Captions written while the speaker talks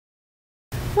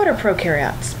What are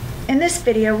prokaryotes? In this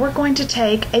video, we're going to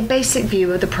take a basic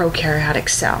view of the prokaryotic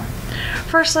cell.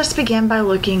 First, let's begin by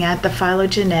looking at the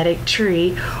phylogenetic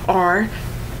tree, or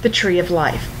the tree of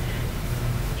life.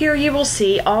 Here you will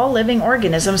see all living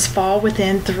organisms fall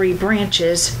within three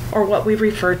branches, or what we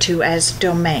refer to as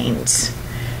domains.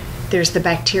 There's the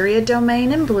bacteria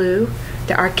domain in blue,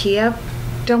 the archaea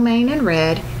domain in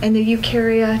red, and the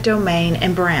eukarya domain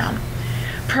in brown.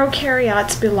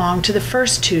 Prokaryotes belong to the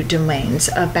first two domains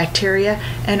of bacteria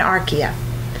and archaea.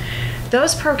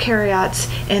 Those prokaryotes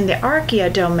in the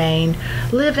archaea domain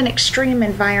live in extreme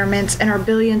environments and are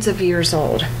billions of years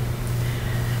old.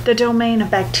 The domain of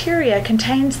bacteria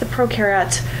contains the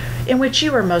prokaryotes in which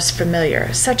you are most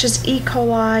familiar, such as E.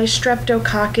 coli,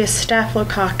 streptococcus,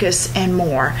 staphylococcus, and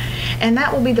more. And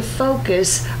that will be the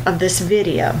focus of this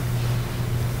video.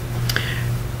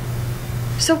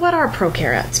 So what are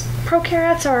prokaryotes?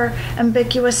 Prokaryotes are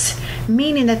ambiguous,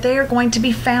 meaning that they are going to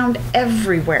be found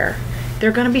everywhere.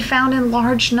 They're going to be found in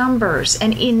large numbers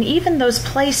and in even those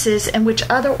places in which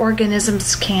other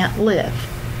organisms can't live.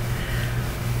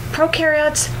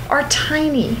 Prokaryotes are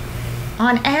tiny.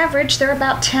 On average, they're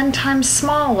about 10 times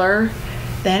smaller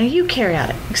than a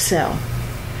eukaryotic cell.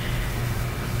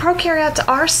 Prokaryotes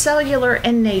are cellular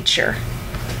in nature,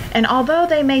 and although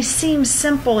they may seem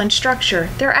simple in structure,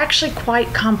 they're actually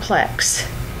quite complex.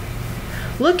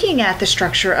 Looking at the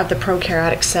structure of the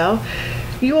prokaryotic cell,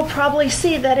 you will probably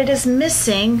see that it is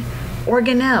missing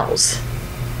organelles.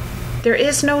 There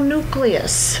is no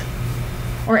nucleus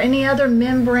or any other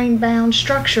membrane-bound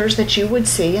structures that you would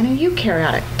see in a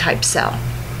eukaryotic type cell.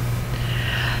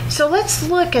 So let's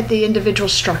look at the individual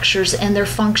structures and their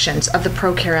functions of the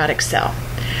prokaryotic cell.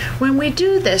 When we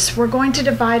do this, we're going to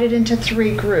divide it into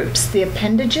three groups: the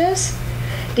appendages,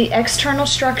 the external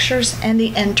structures, and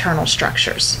the internal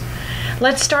structures.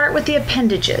 Let's start with the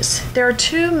appendages. There are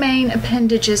two main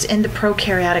appendages in the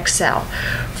prokaryotic cell.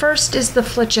 First is the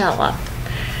flagella.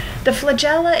 The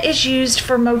flagella is used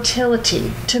for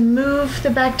motility, to move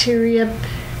the bacteria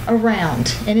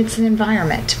around in its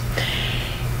environment.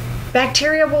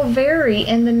 Bacteria will vary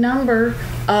in the number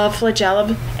of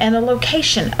flagella and the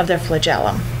location of their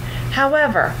flagellum.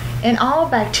 However, in all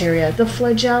bacteria, the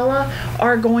flagella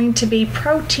are going to be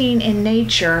protein in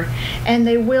nature, and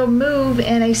they will move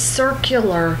in a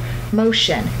circular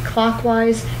motion,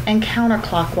 clockwise and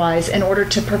counterclockwise, in order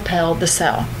to propel the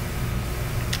cell.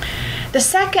 The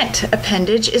second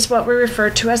appendage is what we refer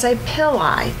to as a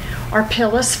pili, or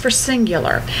pilus for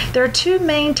singular. There are two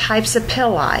main types of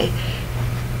pili.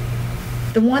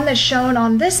 The one that's shown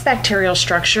on this bacterial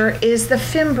structure is the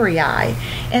fimbriae.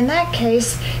 In that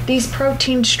case, these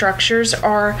protein structures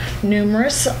are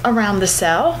numerous around the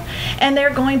cell, and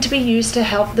they're going to be used to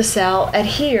help the cell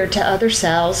adhere to other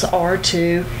cells or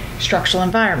to structural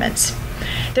environments.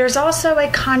 There's also a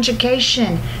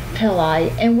conjugation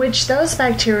pili, in which those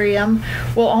bacterium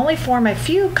will only form a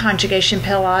few conjugation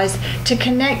pili to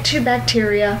connect to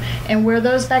bacteria, and where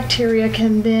those bacteria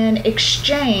can then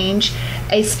exchange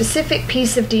a specific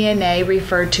piece of DNA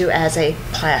referred to as a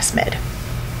plasmid.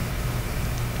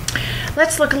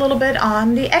 Let's look a little bit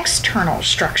on the external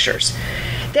structures.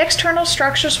 The external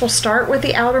structures will start with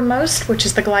the outermost, which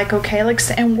is the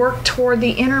glycocalyx, and work toward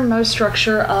the innermost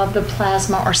structure of the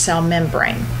plasma or cell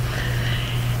membrane.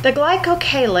 The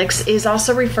glycocalyx is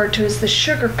also referred to as the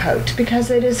sugar coat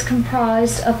because it is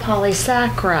comprised of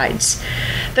polysaccharides.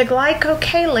 The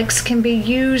glycocalyx can be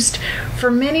used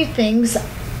for many things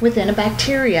within a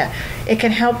bacteria. It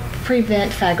can help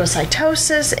prevent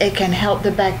phagocytosis. It can help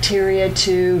the bacteria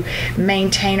to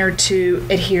maintain or to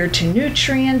adhere to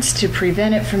nutrients, to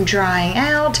prevent it from drying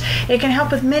out. It can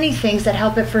help with many things that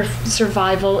help it for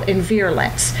survival and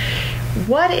virulence.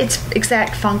 What its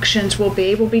exact functions will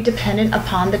be dependent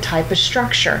upon the type of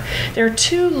structure. There are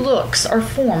two looks or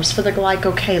forms for the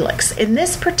glycocalyx. In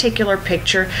this particular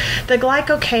picture, the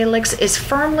glycocalyx is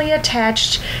firmly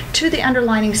attached to the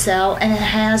underlying cell, and it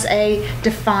has a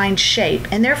defined shape,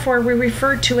 and therefore we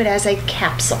refer to it as a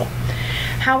capsule.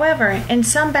 However, in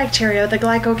some bacteria, the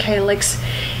glycocalyx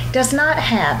does not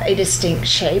have a distinct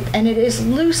shape, and it is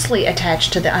loosely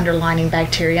attached to the underlying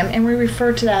bacterium, and we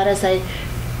refer to that as a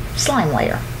slime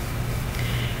layer.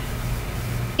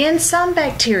 In some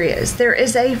bacteria, there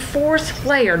is a fourth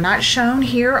layer, not shown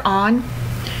here on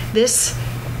this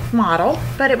model,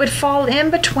 but it would fall in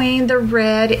between the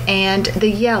red and the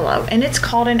yellow, and it's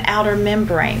called an outer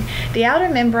membrane. The outer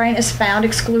membrane is found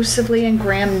exclusively in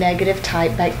gram-negative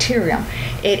type bacterium.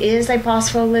 It is a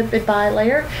phospholipid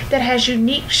bilayer that has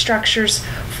unique structures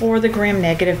for the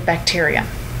gram-negative bacterium.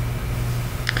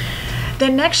 The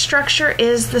next structure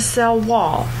is the cell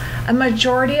wall. A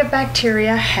majority of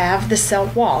bacteria have the cell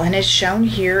wall, and it's shown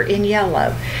here in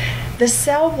yellow. The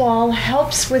cell wall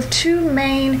helps with two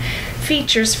main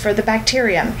features for the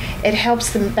bacterium. It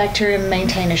helps the bacterium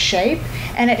maintain a shape,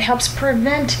 and it helps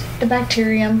prevent the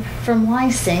bacterium from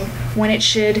lysing when it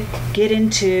should get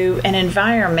into an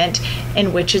environment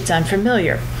in which it's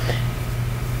unfamiliar.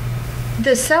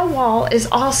 The cell wall is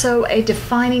also a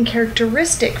defining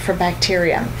characteristic for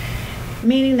bacterium,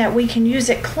 meaning that we can use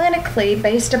it clinically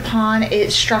based upon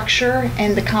its structure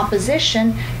and the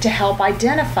composition to help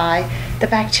identify the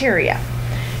bacteria.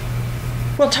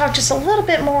 We'll talk just a little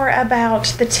bit more about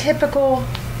the typical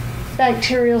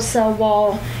bacterial cell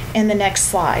wall in the next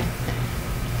slide.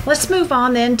 Let's move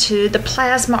on then to the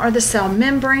plasma or the cell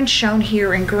membrane shown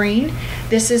here in green.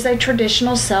 This is a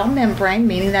traditional cell membrane,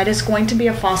 meaning that it's going to be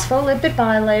a phospholipid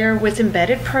bilayer with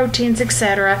embedded proteins,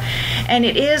 etc., and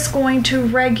it is going to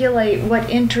regulate what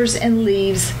enters and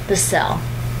leaves the cell.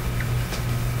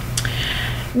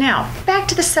 Now, back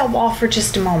to the cell wall for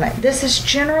just a moment. This is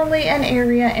generally an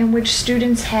area in which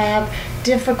students have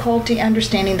difficulty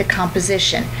understanding the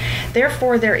composition.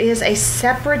 Therefore, there is a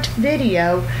separate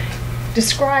video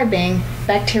describing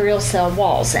bacterial cell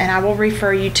walls, and I will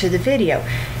refer you to the video.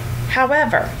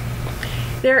 However,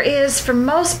 there is, for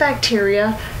most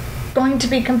bacteria, going to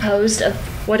be composed of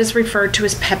what is referred to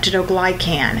as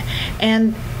peptidoglycan,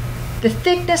 and the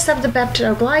thickness of the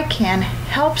peptidoglycan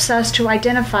helps us to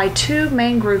identify two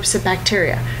main groups of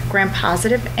bacteria,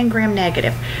 gram-positive and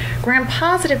gram-negative.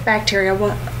 Gram-positive bacteria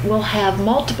will have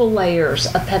multiple layers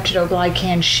of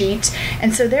peptidoglycan sheets,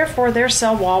 and so therefore their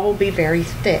cell wall will be very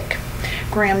thick.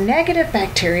 Gram-negative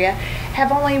bacteria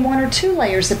have only one or two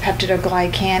layers of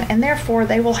peptidoglycan, and therefore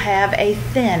they will have a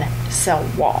thin cell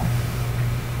wall.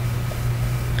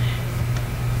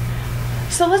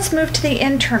 So let's move to the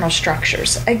internal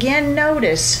structures. Again,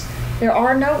 notice there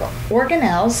are no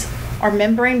organelles or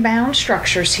membrane-bound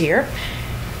structures here,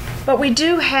 but we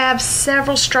do have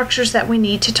several structures that we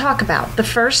need to talk about. The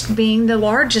first being the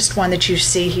largest one that you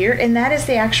see here, and that is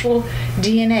the actual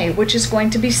DNA, which is going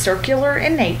to be circular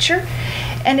in nature,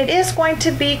 and it is going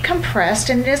to be compressed,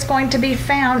 and it is going to be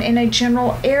found in a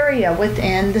general area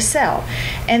within the cell.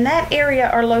 And that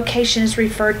area or location is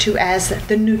referred to as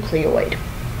the nucleoid.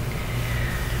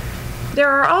 There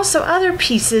are also other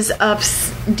pieces of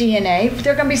DNA.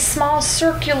 They're going to be small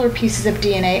circular pieces of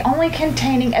DNA only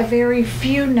containing a very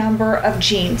few number of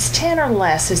genes. 10 or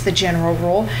less is the general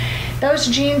rule. Those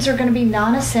genes are going to be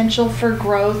non-essential for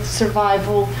growth,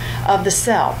 survival of the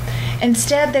cell.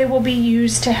 Instead, they will be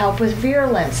used to help with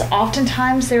virulence.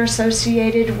 Oftentimes, they're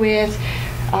associated with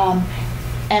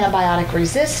antibiotic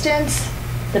resistance,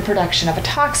 the production of a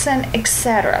toxin,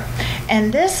 etc.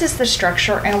 And this is the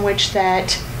structure in which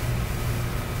that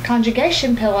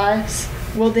conjugation pillars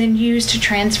will then use to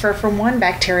transfer from one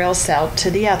bacterial cell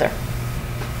to the other.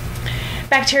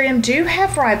 Bacterium do have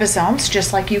ribosomes,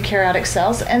 just like eukaryotic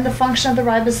cells, and the function of the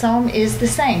ribosome is the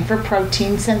same for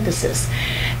protein synthesis.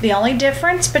 The only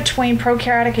difference between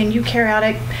prokaryotic and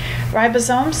eukaryotic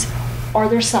ribosomes are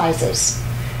their sizes.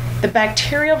 The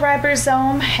bacterial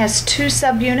ribosome has two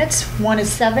subunits. One is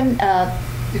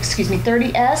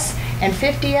 30S and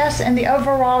 50S, and the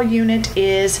overall unit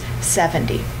is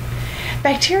 70.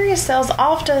 Bacteria cells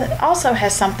also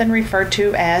has something referred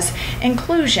to as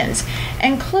inclusions.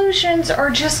 Inclusions are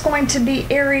just going to be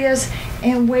areas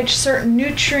in which certain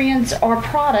nutrients or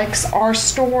products are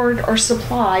stored or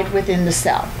supplied within the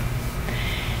cell.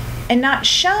 And not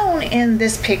shown in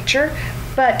this picture,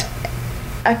 but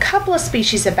a couple of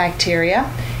species of bacteria,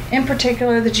 in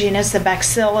particular the genus, the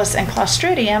Bacillus and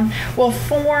Clostridium, will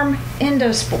form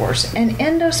endospores. And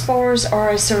endospores are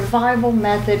a survival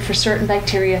method for certain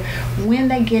bacteria when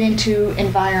they get into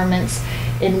environments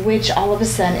in which all of a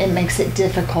sudden it makes it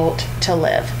difficult to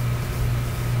live.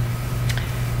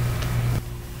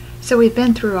 So we've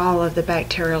been through all of the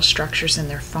bacterial structures and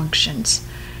their functions.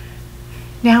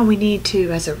 Now we need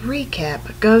to, as a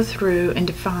recap, go through and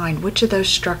define which of those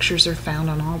structures are found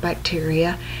on all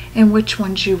bacteria and which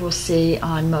ones you will see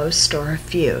on most or a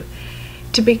few.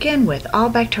 To begin with, all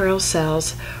bacterial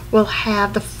cells will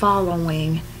have the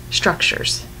following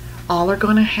structures. All are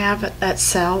going to have that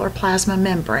cell or plasma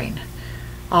membrane.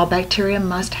 All bacteria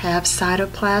must have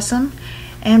cytoplasm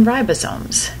and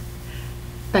ribosomes.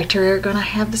 Bacteria are going to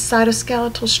have the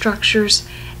cytoskeletal structures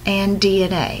and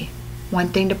DNA. One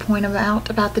thing to point out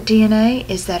about the DNA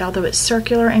is that although it's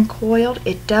circular and coiled,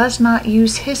 it does not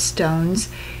use histones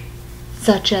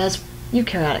such as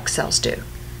eukaryotic cells do.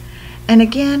 And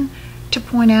again, to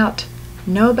point out,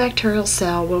 no bacterial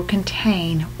cell will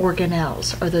contain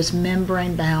organelles, or those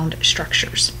membrane-bound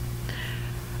structures.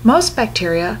 Most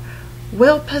bacteria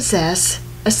will possess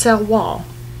a cell wall.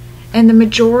 And the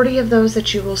majority of those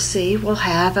that you will see will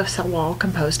have a cell wall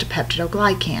composed of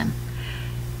peptidoglycan.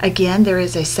 Again, there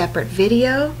is a separate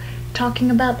video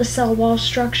talking about the cell wall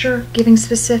structure, giving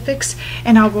specifics,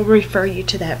 and I will refer you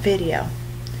to that video.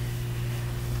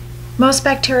 Most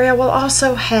bacteria will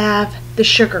also have the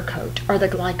sugar coat or the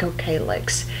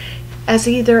glycocalyx as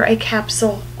either a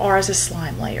capsule or as a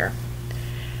slime layer.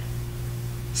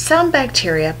 Some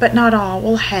bacteria, but not all,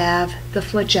 will have the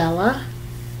flagella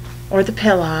or the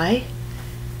pili.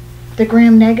 The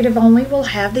gram-negative only will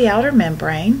have the outer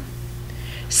membrane.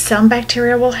 Some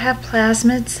bacteria will have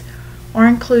plasmids or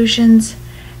inclusions,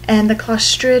 and the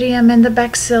Clostridium and the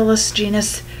Bacillus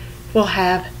genus will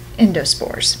have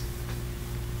endospores.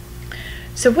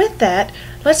 So with that,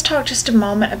 let's talk just a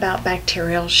moment about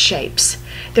bacterial shapes.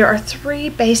 There are three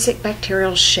basic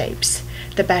bacterial shapes.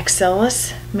 The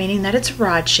Bacillus, meaning that it's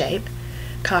rod shape,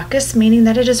 Coccus, meaning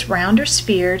that it is round or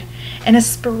sphered, and a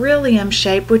spirillum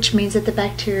shape, which means that the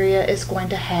bacteria is going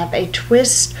to have a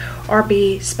twist or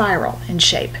be spiral in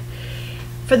shape.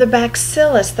 For the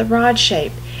Bacillus, the rod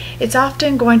shape, it's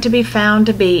often going to be found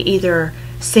to be either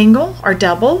single or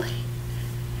double,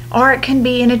 or it can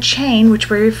be in a chain, which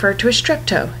we refer to as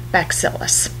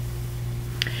Streptobacillus.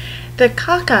 The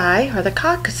cocci, or the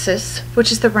coccyces,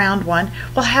 which is the round one,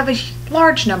 will have a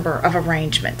large number of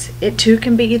arrangements. It too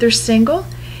can be either single,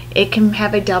 it can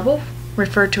have a double,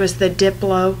 referred to as the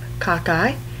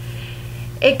diplococci.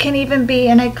 It can even be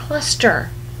in a cluster,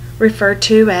 referred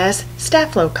to as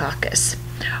Staphylococcus,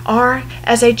 or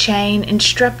as a chain in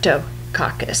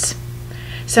Streptococcus.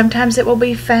 Sometimes it will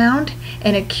be found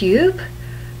in a cube,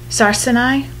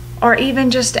 sarcinae, or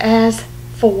even just as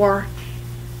 4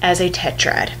 as a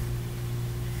tetrad.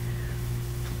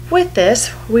 With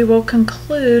this, we will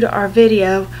conclude our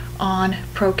video on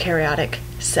prokaryotic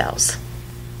cells.